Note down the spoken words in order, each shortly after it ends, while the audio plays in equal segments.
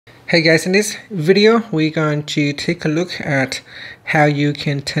Hey guys, in this video we're going to take a look at how you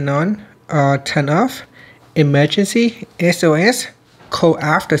can turn on or turn off emergency SOS call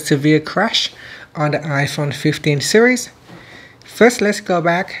after severe crash on the iPhone 15 series. First, let's go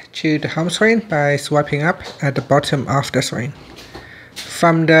back to the home screen by swiping up at the bottom of the screen.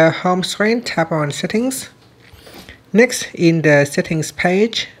 From the home screen, tap on settings. Next, in the settings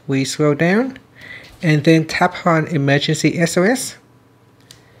page, we scroll down and then tap on emergency SOS.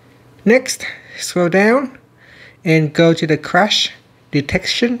 Next, scroll down and go to the crash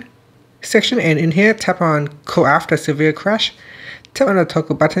detection section, and in here tap on call after severe crash. Tap on the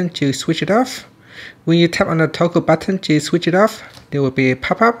toggle button to switch it off. When you tap on the toggle button to switch it off, there will be a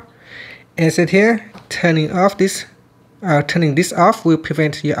pop-up. And said here, turning this off will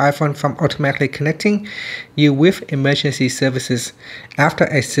prevent your iPhone from automatically connecting you with emergency services after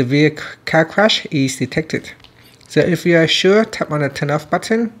a severe car crash is detected. So if you are sure, tap on the turn off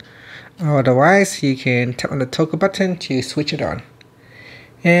button. Otherwise, you can tap on the toggle button to switch it on.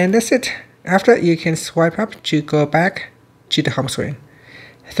 And that's it. After, you can swipe up to go back to the home screen.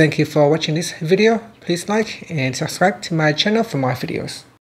 Thank you for watching this video. Please like and subscribe to my channel for more videos.